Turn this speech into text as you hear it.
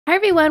Hi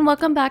everyone,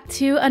 welcome back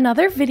to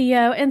another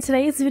video. In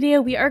today's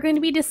video, we are going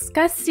to be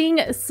discussing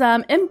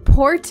some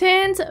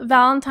important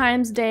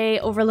Valentine's Day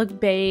Overlook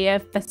Bay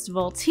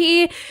festival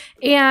tea.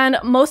 And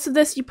most of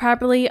this you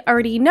probably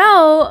already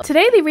know.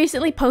 Today, they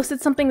recently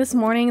posted something this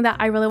morning that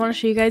I really want to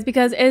show you guys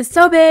because it is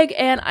so big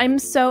and I'm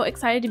so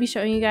excited to be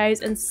showing you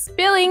guys and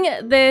spilling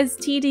this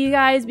tea to you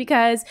guys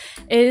because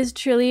it is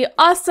truly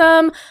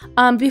awesome.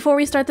 Before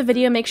we start the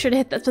video, make sure to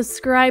hit that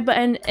subscribe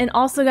button. And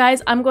also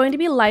guys, I'm going to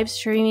be live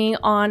streaming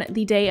on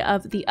the day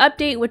of the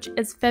update, which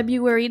is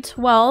February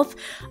 12th.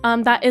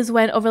 That is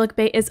when Overlook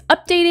Bay is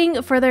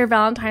updating for their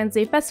Valentine's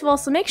Day festival,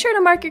 so make sure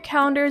to mark your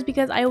calendars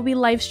because I will be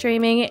live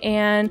streaming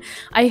and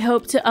I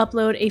hope to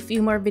upload a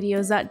few more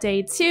videos that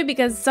day too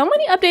because so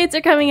many updates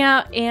are coming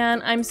out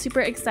and I'm super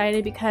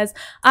excited because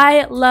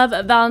I love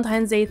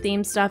Valentine's Day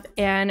themed stuff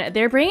and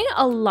they're bringing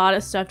a lot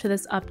of stuff to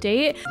this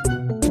update.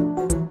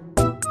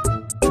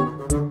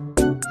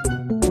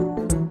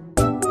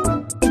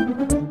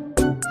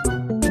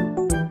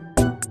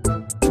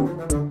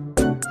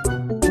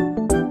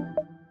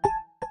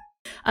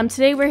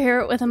 Today we're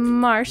here with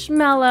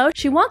Marshmallow.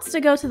 She wants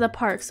to go to the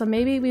park, so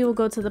maybe we will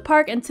go to the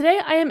park. And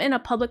today I am in a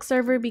public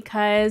server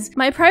because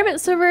my private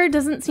server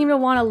doesn't seem to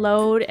want to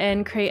load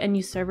and create a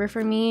new server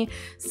for me.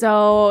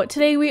 So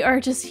today we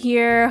are just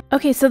here.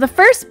 Okay, so the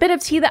first bit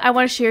of tea that I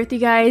want to share with you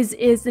guys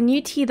is the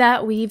new tea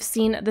that we've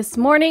seen this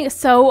morning.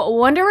 So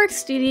Wonderworks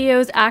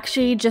Studios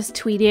actually just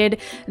tweeted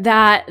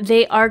that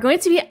they are going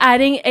to be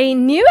adding a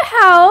new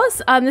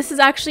house. This is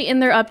actually in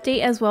their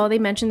update as well. They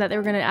mentioned that they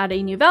were going to add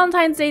a new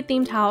Valentine's Day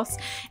themed house.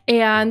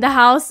 And the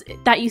house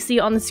that you see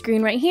on the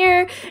screen right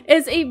here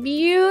is a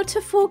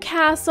beautiful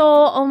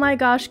castle. Oh my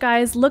gosh,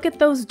 guys, look at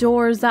those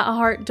doors, that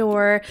heart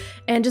door,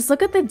 and just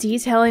look at the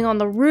detailing on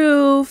the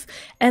roof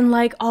and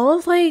like all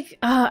of like,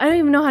 I don't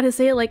even know how to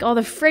say it, like all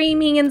the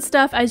framing and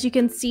stuff as you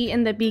can see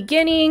in the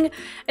beginning.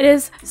 It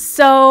is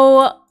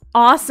so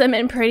awesome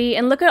and pretty,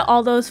 and look at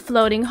all those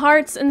floating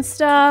hearts and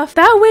stuff.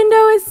 That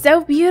window is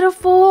so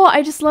beautiful.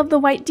 I just love the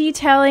white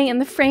detailing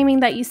and the framing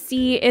that you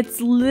see. It's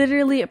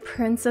literally a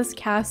princess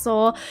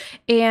castle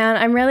and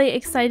I'm really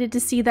excited to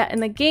see that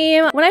in the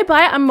game. When I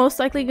buy it, I'm most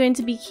likely going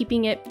to be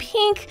keeping it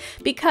pink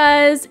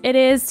because it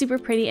is super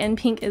pretty and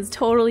pink is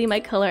totally my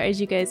color, as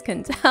you guys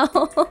can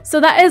tell. So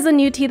that is a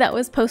new tea that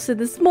was posted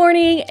this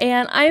morning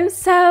and I'm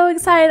so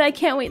excited. I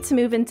can't wait to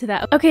move into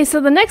that. Okay,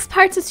 so the next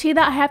parts of tea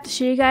that I have to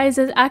show you guys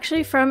is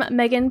actually from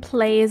Megan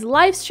Plays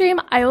live stream.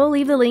 I will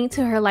leave the link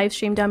to her live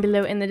stream down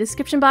below in the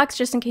description box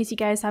just in case you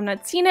guys have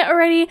not seen it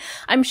already.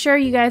 I'm sure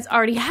you guys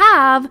already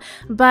have,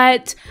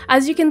 but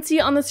as you can see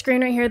on the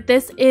screen right here,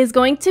 this is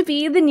going to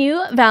be the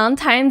new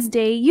Valentine's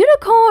Day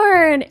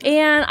unicorn,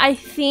 and I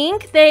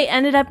think they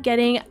ended up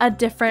getting a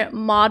different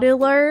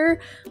modeler,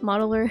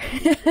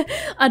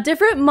 a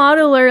different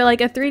modeler,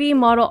 like a 3D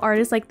model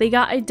artist. Like they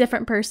got a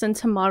different person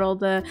to model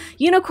the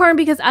unicorn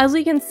because as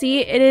we can see,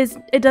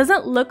 it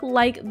doesn't look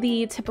like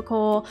the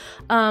typical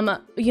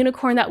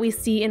unicorn that we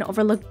see in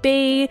Overlook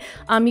Bay.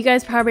 You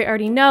guys probably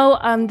already know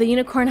the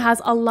unicorn has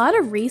a lot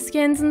of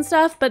reskins and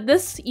stuff, but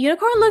this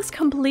unicorn looks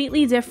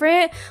completely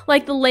different.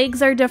 Like the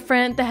legs are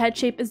different, the head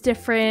shape is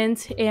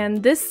different,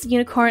 and this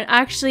unicorn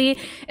actually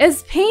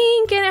is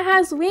pink and it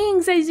has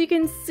wings. As you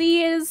can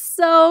see, it is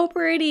so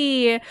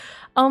pretty.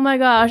 Oh my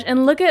gosh,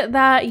 and look at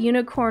that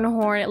unicorn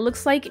horn. It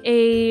looks like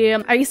a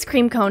ice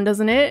cream cone,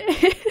 doesn't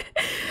it?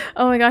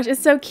 Oh my gosh,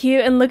 it's so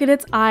cute. And look at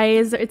its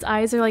eyes. Its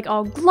eyes are like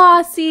all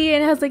glossy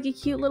and it has like a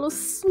cute little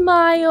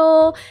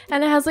smile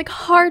and it has like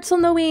hearts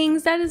on the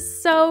wings. That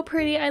is so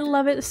pretty. I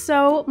love it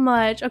so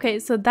much. Okay,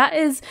 so that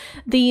is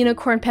the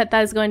unicorn pet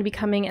that is going to be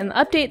coming in the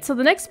update. So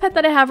the next pet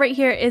that I have right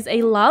here is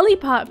a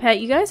lollipop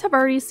pet. You guys have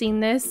already seen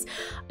this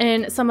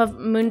in some of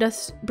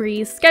Mundus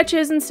Bree's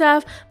sketches and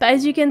stuff, but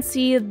as you can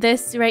see,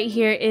 this right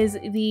here is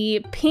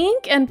the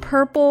pink and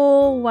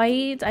purple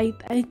white. I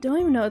don't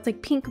even know. It's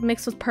like pink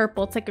mixed with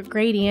purple. It's like a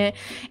gradient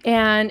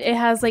and it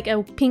has like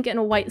a pink and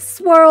a white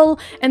swirl,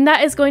 and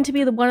that is going to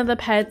be one of the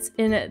pets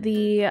in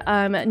the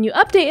new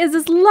update is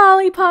this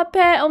lollipop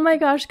pet. Oh my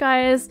gosh,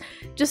 guys,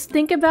 just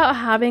think about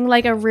having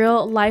like a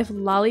real life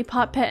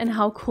lollipop pet and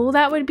how cool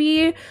that would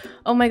be.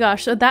 Oh my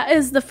gosh, so that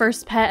is the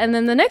first pet, and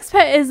then the next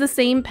pet is the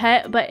same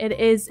pet but it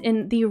is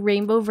in the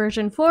rainbow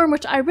version form,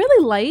 which I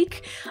really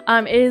like.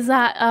 It is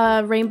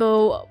that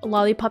rainbow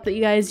lollipop that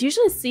you guys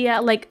usually see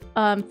at like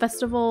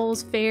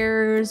festivals,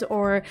 fairs,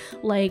 or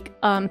like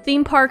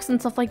theme parks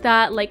and stuff like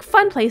that, like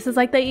fun places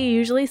like that. You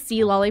usually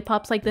see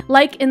lollipops like this,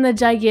 like in the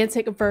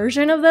gigantic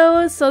version of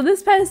those. So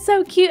this pet is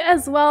so cute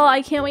as well.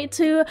 I can't wait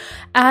to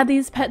add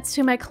these pets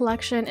to my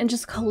collection and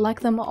just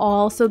collect them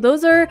all. So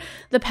those are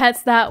the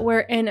pets that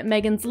were in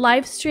Megan's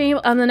live stream.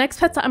 The next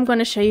pets that I'm going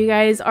to show you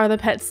guys are the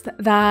pets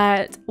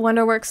that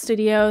Wonderworks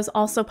Studios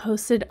also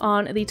posted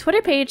on the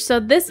Twitter page. So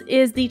this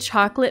is the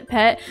chocolate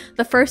pet.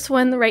 The first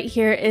one right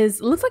here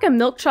looks like a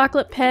milk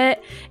chocolate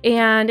pet,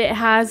 and it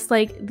has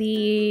like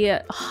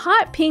the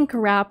hot pink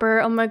wrapper.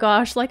 Oh my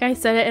gosh, like I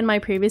said it in my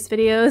previous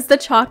videos, the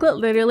chocolate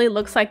literally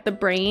looks like the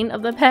brain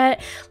of the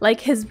pet, like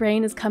his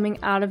brain is coming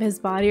out of his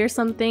body or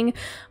something.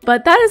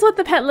 But that is what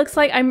the pet looks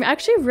like. I'm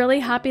actually really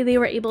happy they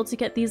were able to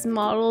get these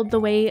modeled the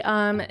way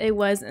it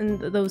was in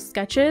those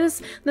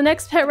sketches. The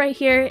next pet right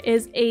here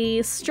is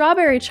a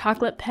strawberry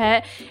chocolate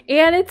pet,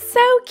 and it's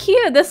so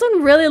cute. This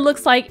one really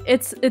looks like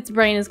its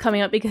brain is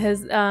coming up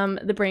because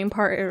the brain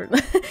part, or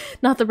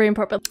not the brain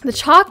part, but the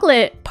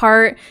chocolate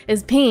part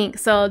is pink,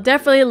 so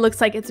definitely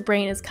looks like its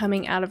brain is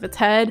coming out of its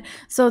head.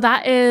 So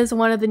that is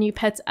one of the new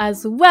pets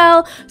as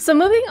well. So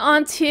moving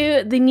on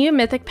to the new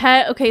mythic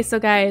pet. Okay, so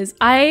guys,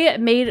 I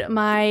made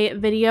my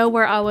video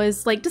where I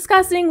was like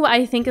discussing what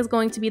I think is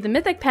going to be the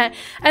mythic pet,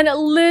 and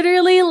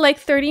literally like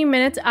 30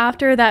 minutes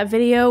after that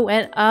video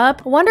went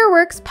up,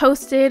 Wonderworks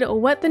posted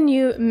what the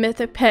new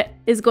mythic pet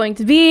is going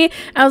to be.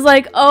 I was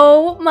like,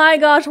 oh my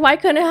gosh, why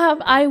couldn't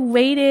I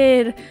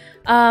waited?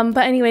 But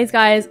anyways,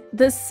 guys,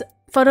 this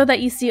photo that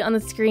you see on the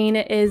screen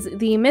is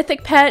the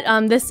mythic pet.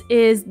 This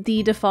is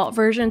the default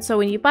version, so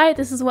when you buy it,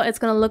 this is what it's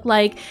going to look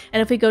like.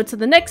 And if we go to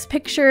the next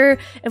picture,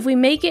 if we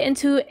make it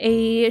into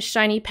a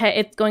shiny pet,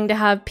 it's going to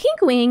have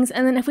pink wings,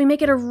 and then if we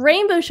make it a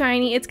rainbow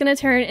shiny, it's going to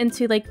turn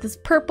into like this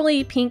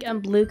purpley, pink,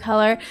 and blue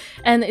color.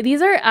 And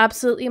these are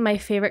absolutely my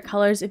favorite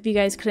colors, if you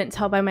guys couldn't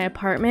tell by my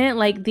apartment.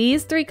 Like,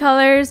 these three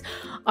colors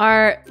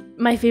are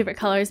my favorite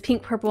colors: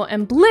 pink, purple,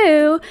 and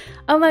blue.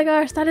 Oh my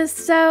gosh, that is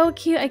so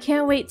cute. I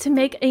can't wait to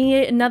make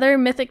another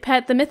mythic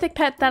pet. The mythic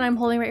pet that I'm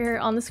holding right here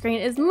on the screen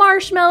is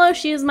Marshmallow.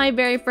 She is my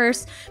very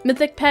first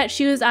mythic pet.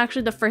 She was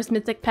actually the first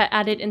mythic pet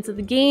added into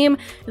the game.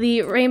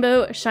 The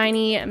rainbow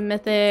shiny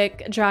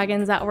mythic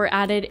dragons that were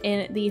added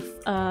in the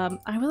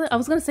I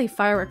was gonna say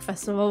firework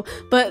festival,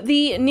 but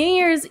the New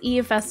Year's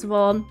Eve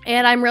festival,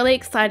 and I'm really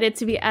excited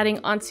to be adding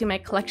onto my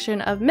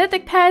collection of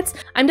mythic pets.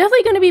 I'm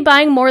definitely going to be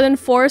buying more than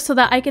 4 so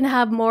that I can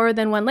have more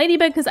than one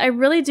ladybug, because I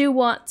really do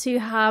want to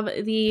have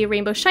the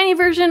rainbow shiny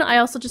version. I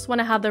also just want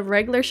to have the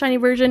regular shiny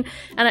version,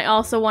 and I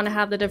also want to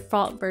have the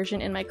default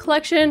version in my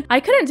collection.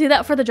 I couldn't do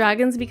that for the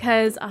dragons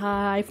because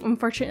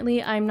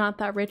unfortunately I'm not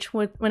that rich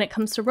when it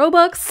comes to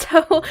Robux.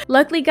 So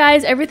luckily,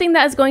 guys, everything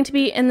that is going to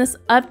be in this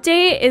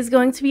update is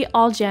going to be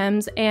all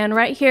gems. And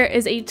right here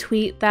is a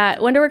tweet that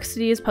Wonderworks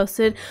Studios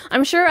posted.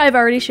 I'm sure I've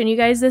already shown you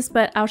guys this,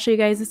 but I'll show you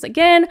guys this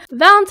again.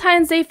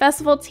 Valentine's Day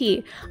Festival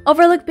Tea.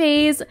 Overlook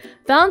Bay's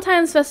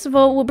Valentine's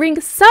Festival will bring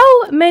so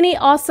many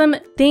awesome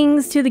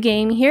things to the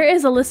game. Here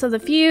is a list of the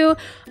few.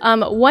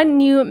 1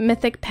 new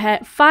mythic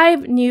pet,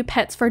 5 new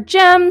pets for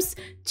gems,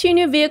 2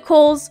 new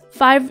vehicles,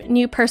 5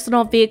 new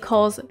personal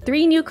vehicles,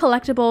 3 new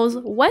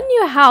collectibles, 1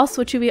 new house,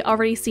 which we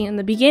already seen in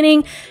the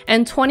beginning,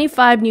 and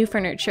 25 new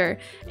furniture.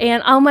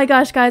 And oh my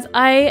gosh, guys,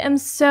 I am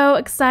so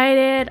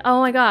excited.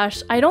 Oh my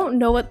gosh, I don't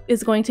know what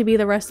is going to be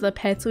the rest of the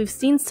pets. We've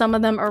seen some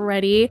of them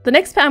already. The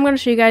next pet I'm going to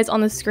show you guys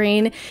on the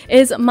screen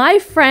is my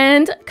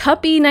friend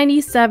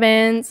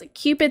Cuppy97's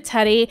Cupid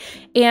Teddy,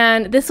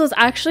 and this was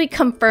actually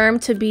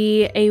confirmed to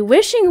be a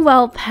wishing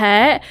well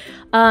pet.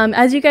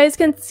 As you guys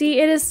can see,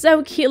 it is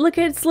so cute. Look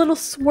at its little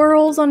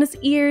swirls on its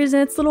ears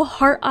and its little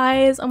heart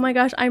eyes. Oh my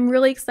gosh, I'm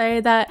really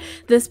excited that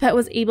this pet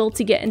was able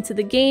to get into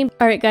the game.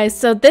 Alright guys,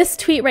 so this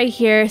tweet right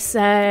here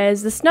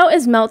says, the snow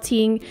is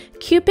melting,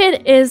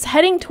 Cupid is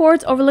heading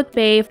towards Overlook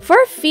Bay.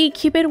 For a fee,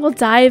 Cupid will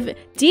dive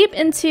deep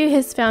into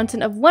his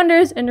fountain of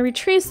wonders and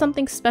retrieve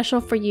something special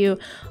for you.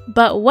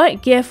 But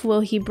what gift will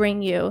he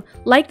bring you?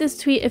 Like this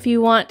tweet if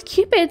you want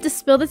Cupid to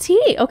spill the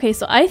tea. Okay,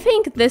 so I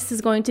think this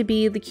is going to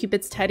be the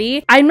Cupid's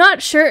Teddy. I'm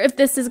not sure if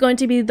this is going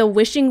to be the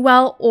wishing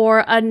well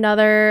or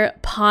another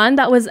pond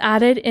that was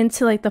added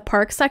into like the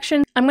park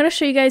section. I'm going to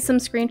show you guys some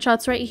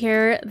screenshots right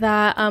here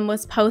that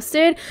was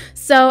posted.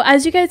 So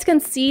as you guys can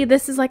see,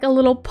 this is like a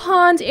little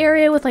pond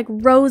area with like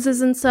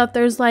roses and stuff.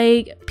 There's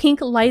like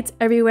pink lights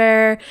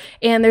everywhere,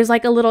 and there's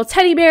like a little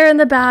teddy bear in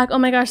the back. Oh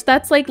my gosh,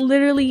 that's like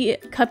literally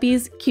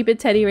Cuppy's Cupid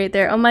Teddy right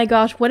there. Oh my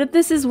gosh, what if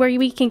this is where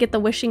we can get the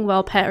wishing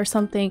well pet or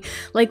something?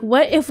 Like,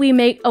 what if we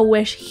make a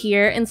wish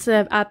here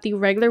instead of at the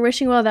regular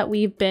wishing well that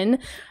we've been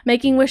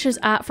making wishes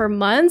at for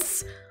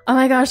months? Oh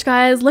my gosh,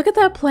 guys, look at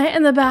that plant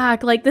in the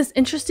back. Like this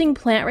interesting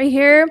plant right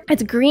here.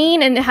 It's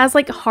green and it has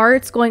like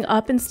hearts going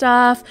up and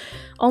stuff.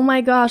 Oh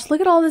my gosh,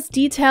 look at all this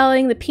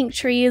detailing, the pink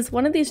trees.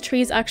 One of these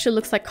trees actually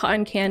looks like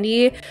cotton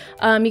candy.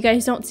 You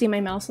guys don't see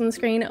my mouse on the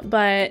screen,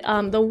 but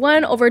the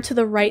one over to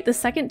the right, the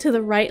second to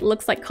the right,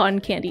 looks like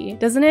cotton candy,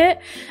 doesn't it?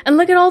 And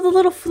look at all the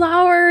little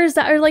flowers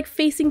that are like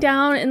facing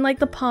down in like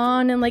the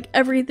pond and like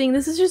everything.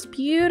 This is just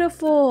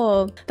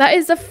beautiful. That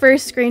is the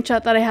first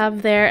screenshot that I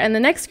have there. And the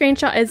next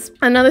screenshot is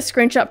another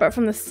screenshot, but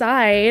from the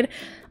side.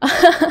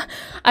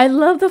 I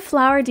love the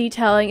flower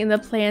detailing in the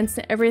plants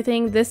and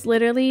everything. This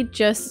literally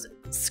just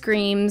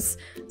screams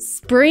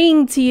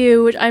spring to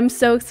you, which I'm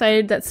so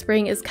excited that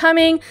spring is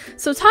coming.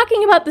 So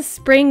talking about the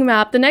spring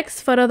map, the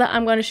next photo that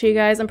I'm going to show you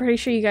guys, I'm pretty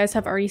sure you guys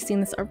have already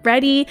seen this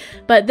already,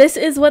 but this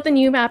is what the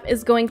new map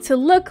is going to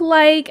look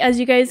like. As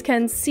you guys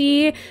can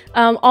see,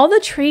 all the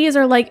trees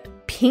are like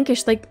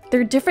pinkish, like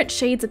they're different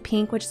shades of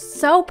pink, which is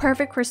so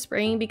perfect for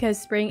spring because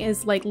spring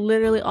is like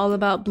literally all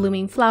about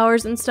blooming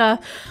flowers and stuff.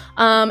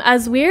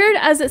 As weird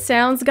as it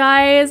sounds,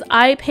 guys,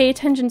 I pay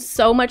attention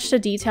so much to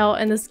detail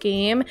in this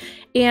game.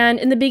 And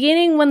in the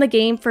beginning, when the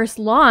game first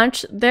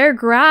launched, their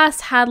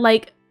grass had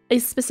like a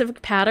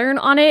specific pattern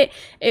on it.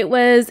 It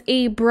was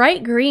a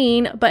bright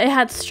green, but it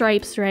had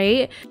stripes,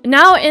 right?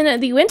 Now in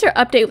the winter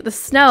update with the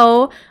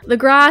snow, the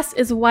grass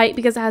is white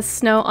because it has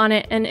snow on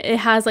it and it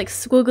has like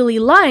squiggly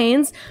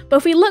lines. But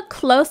if we look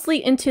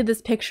closely into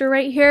this picture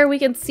right here, we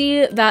can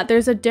see that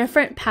there's a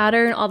different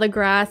pattern on the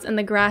grass, and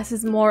the grass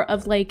is more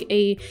of like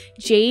a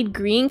jade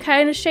green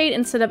kind of shade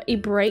instead of a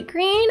bright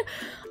green.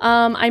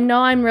 I know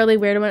I'm really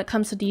weird when it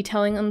comes to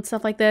detailing and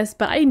stuff like this,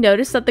 but I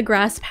noticed that the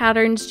grass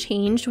patterns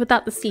changed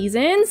without the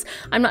seasons.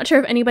 I'm not sure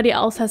if anybody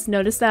else has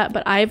noticed that,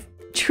 but I've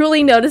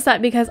truly noticed that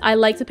because I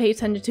like to pay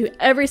attention to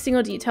every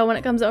single detail when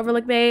it comes to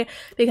Overlook Bay,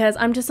 because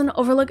I'm just an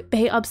Overlook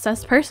Bay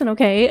obsessed person,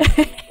 okay?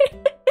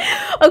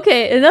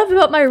 Okay, enough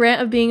about my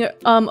rant of being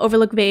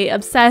Overlook Bay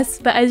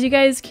obsessed, but as you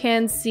guys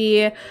can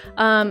see,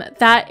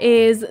 that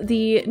is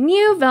the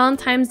new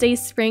Valentine's Day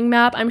spring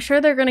map. I'm sure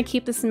they're going to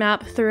keep this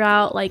map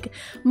throughout like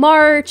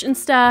March and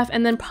stuff,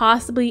 and then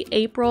possibly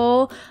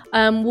April.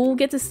 We'll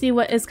get to see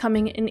what is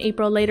coming in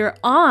April later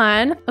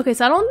on. Okay,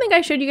 so I don't think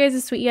I showed you guys the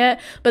suite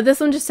yet, but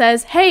this one just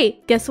says, hey,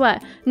 guess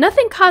what?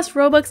 Nothing costs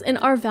Robux in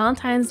our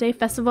Valentine's Day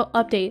festival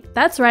update.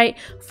 That's right,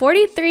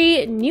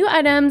 43 new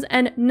items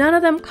and none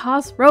of them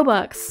cost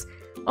Robux.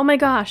 Oh my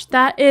gosh,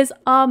 that is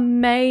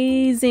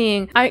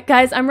amazing.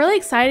 Guys, I'm really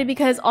excited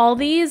because all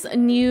these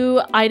new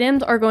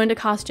items are going to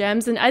cost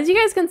gems. And as you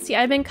guys can see,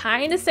 I've been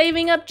kind of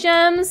saving up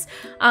gems.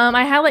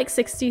 I had like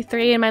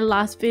 63 in my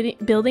last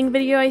building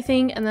video, I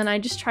think. And then I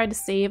just tried to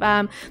save.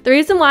 The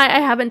reason why I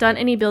haven't done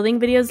any building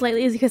videos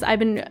lately is because I've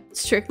been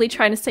strictly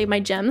trying to save my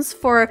gems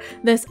for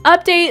this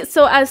update.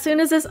 So as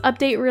soon as this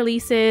update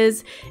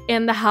releases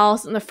and the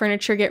house and the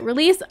furniture get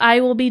released,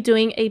 I will be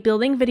doing a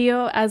building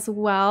video as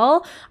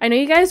well. I know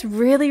you guys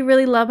really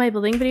love my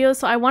building videos,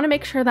 so I want to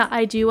make sure that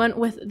I do one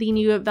with the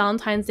new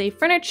Valentine's Day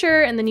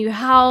furniture and the new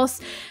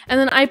house, and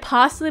then I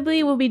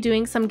possibly will be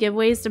doing some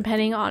giveaways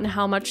depending on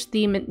how much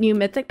the new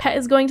mythic pet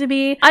is going to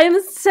be. I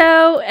am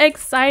so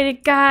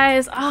excited,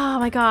 guys. Oh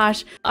my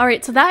gosh. All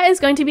right, so that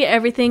is going to be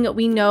everything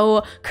we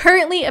know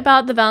currently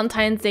about the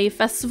Valentine's Day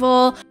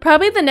festival.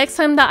 Probably the next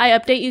time that I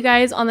update you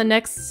guys on the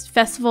next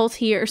festival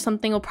tier or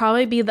something will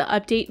probably be the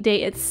update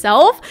day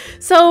itself,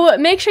 so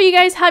make sure you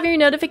guys have your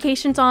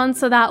notifications on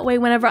so that way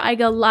whenever I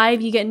go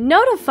live you get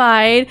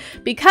notified,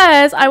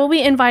 because I will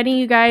be inviting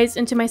you guys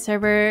into my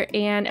server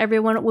and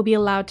everyone will be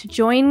allowed to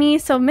join me.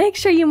 So make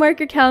sure you mark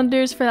your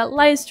calendars for that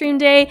live stream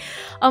day.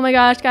 Oh my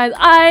gosh, guys,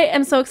 I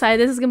am so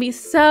excited. This is gonna be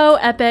so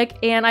epic,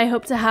 and I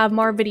hope to have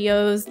more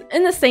videos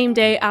in the same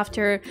day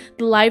after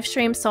the live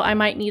stream, so I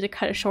might need to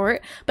cut it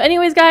short. But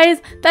anyways,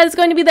 guys, that is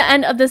going to be the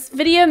end of this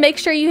video. Make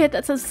sure you hit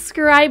that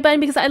subscribe button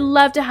because I'd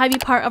love to have you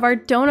part of our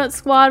donut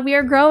squad. We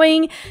are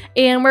growing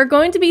and we're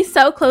going to be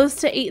so close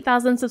to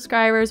 8,000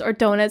 subscribers or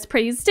donuts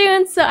pretty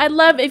soon, so I'd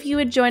love if you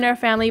would join our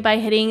family by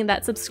hitting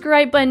that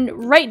subscribe button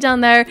right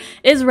down there. It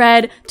is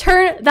red.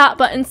 Turn that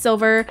button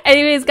silver.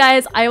 Anyways,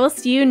 guys, I will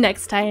see you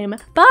next time.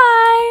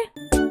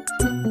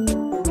 Bye!